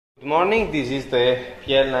Good morning, this is the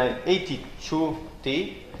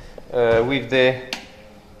pl82t with the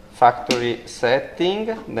factory setting.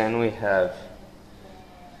 Then we have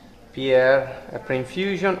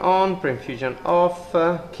pre-infusion on, pre-infusion off,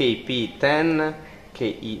 KP10,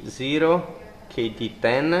 KE0,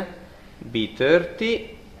 KD10, B30,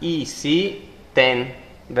 EC10.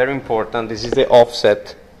 Very important, this is the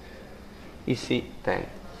offset. EC10,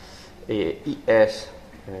 ES0,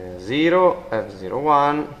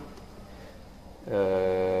 F01.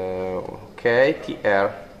 Okay, TR,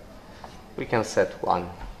 we can set 1.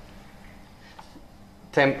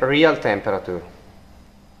 Real temperature.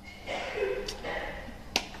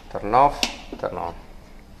 Turn off, turn on.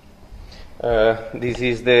 This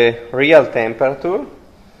is the real temperature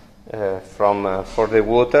for the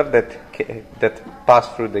water that pass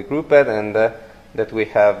through the group bed and that we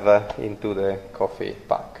have into the coffee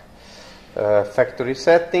pack. Factory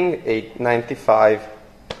setting 895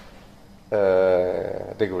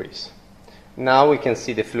 degrees. Now we can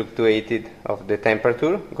see the fluctuated of the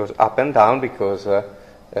temperature goes up and down because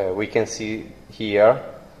we can see here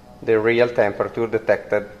the real temperature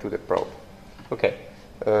detected to the probe. Okay,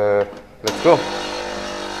 let's go.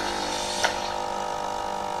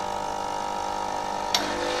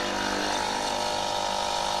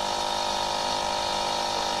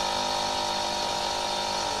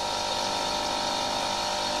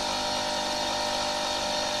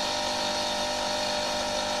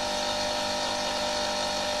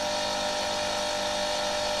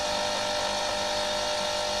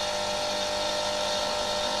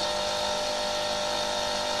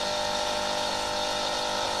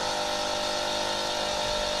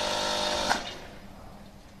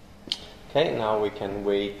 Okay, now we can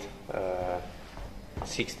wait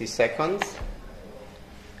 60 seconds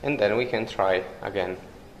and then we can try again.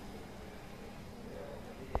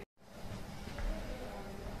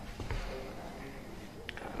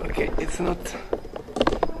 Okay, it's not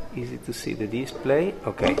easy to see the display.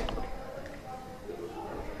 Okay.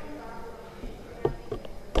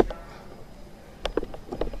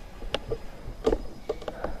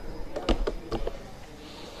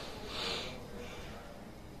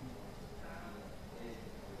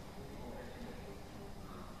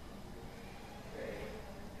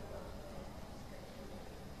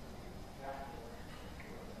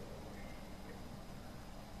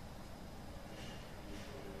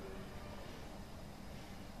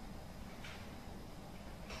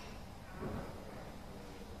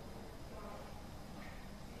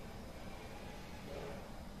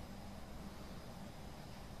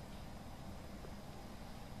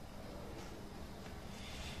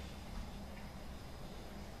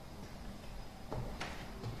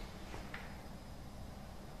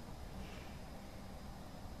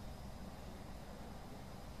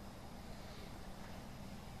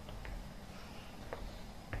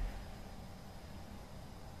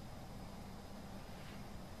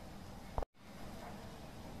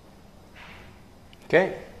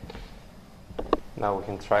 Okay, now we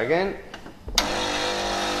can try again.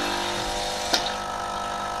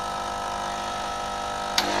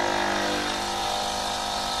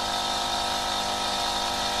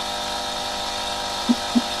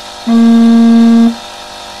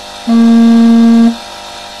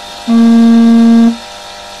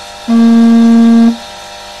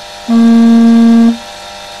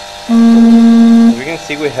 As you can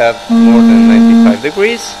see, we have more than 95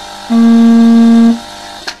 degrees.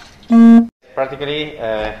 Practically,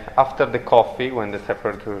 after the coffee, when the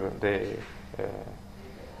temperature,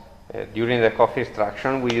 during the coffee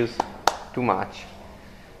extraction, we use too much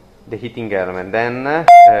the heating element. Then,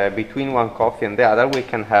 between one coffee and the other, we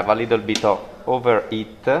can have a little bit of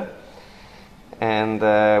overheat, and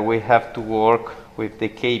we have to work with the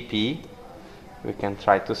KP. We can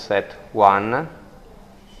try to set 1.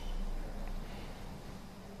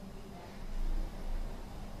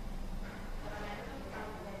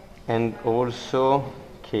 And also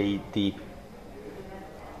KD.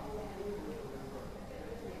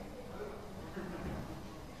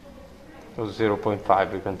 Or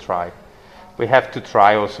 0.5 we can try. We have to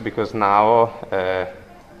try also because now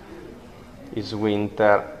is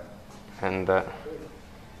winter and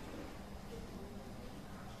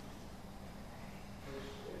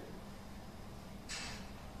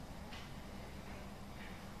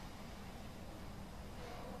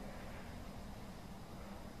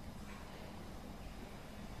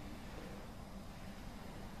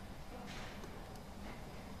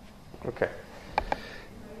okay.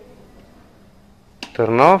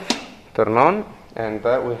 Turn off, turn on, and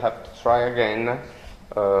we have to try again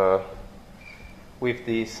with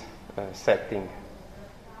this setting.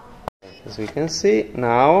 As we can see,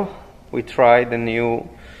 now we try the new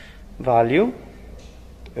value.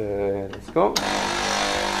 Let's go.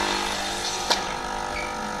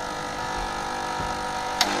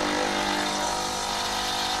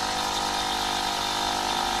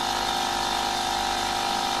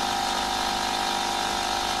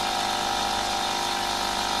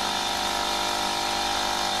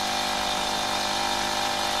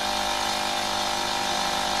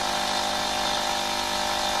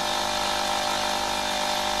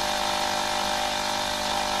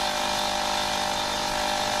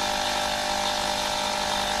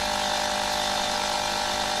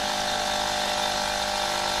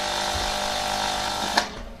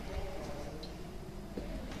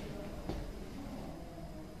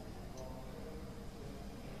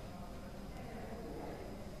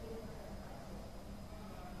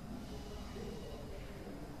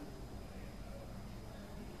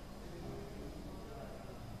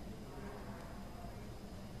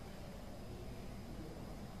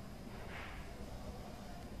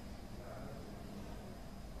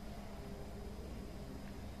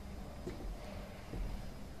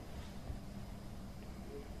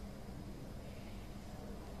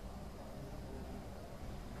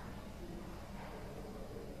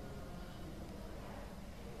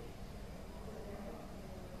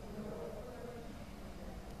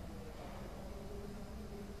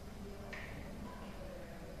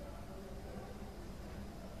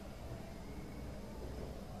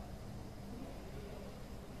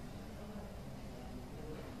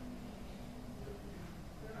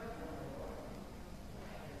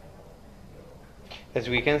 As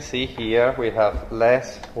we can see here, we have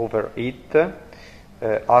less overheat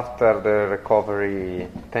after the recovery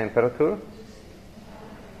temperature.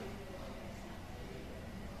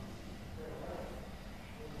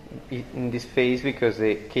 In this phase, because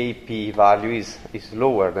the Kp value is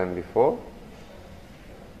lower than before.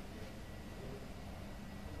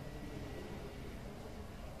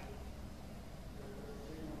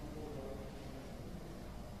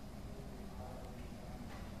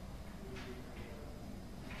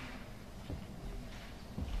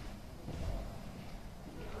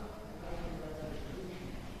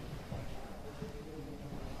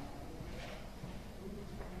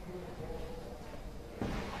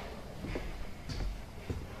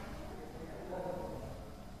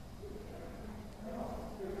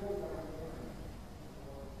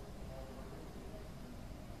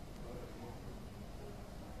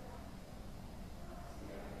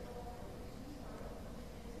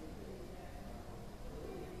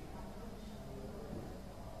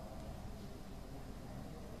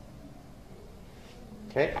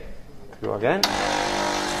 Okay, go again.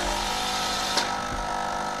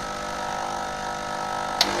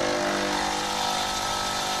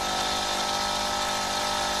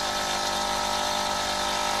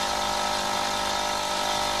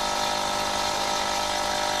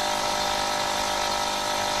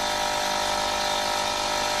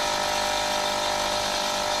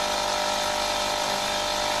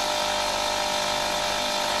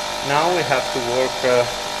 Now we have to work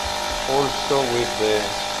also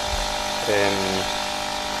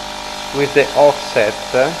with the offset,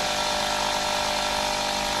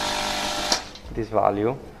 this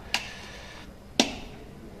value.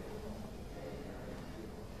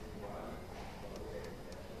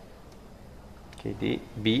 KD,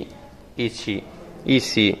 B, EC,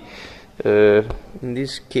 EC. In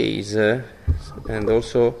this case, and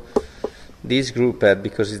also this group head,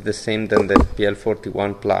 because it's the same than the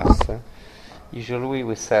PL41 plus. Usually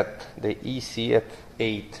we set the EC at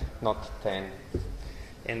 8, not 10.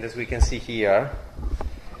 And as we can see here,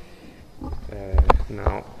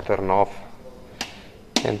 now turn off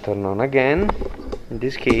and turn on again. In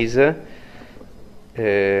this case,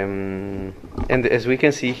 and as we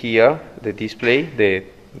can see here, the display, the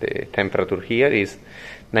temperature here is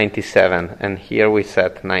 97, and here we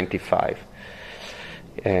set 95.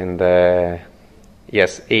 And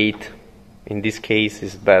yes, 8 in this case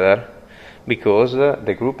is better, because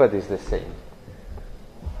the group head is the same.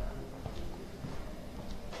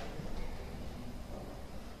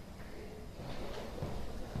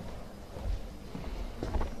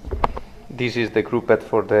 This is the group head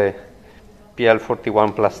for the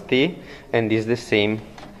PL41 plus T, and is the same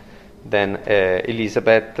than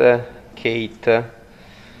Elizabeth, Kate,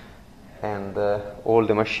 and all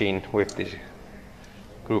the machine with this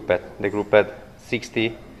group head. The group head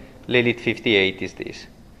 60, Lilith 58 is this.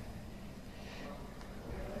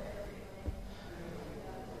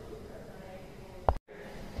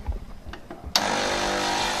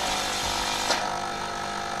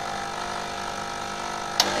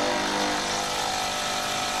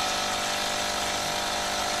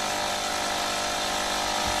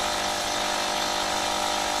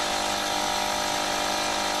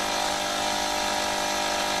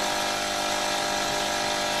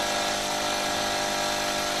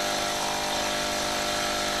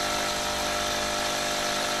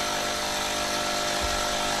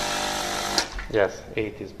 Yes,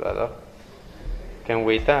 8 is better. Can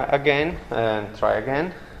wait again and try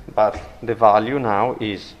again, but the value now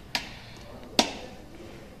is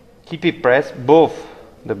keep it pressed both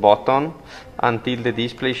the button until the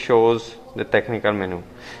display shows the technical menu.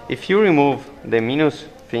 If you remove the minus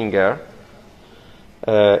finger,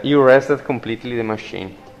 you reset completely the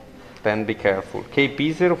machine. Then be careful.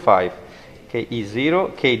 KP05,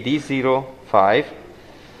 KE0, KD05,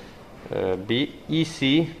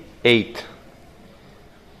 BEC8.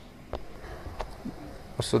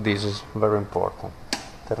 So this is very important.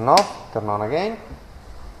 Turn off, turn on again.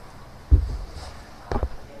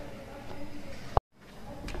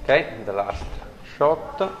 Okay, the last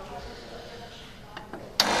shot.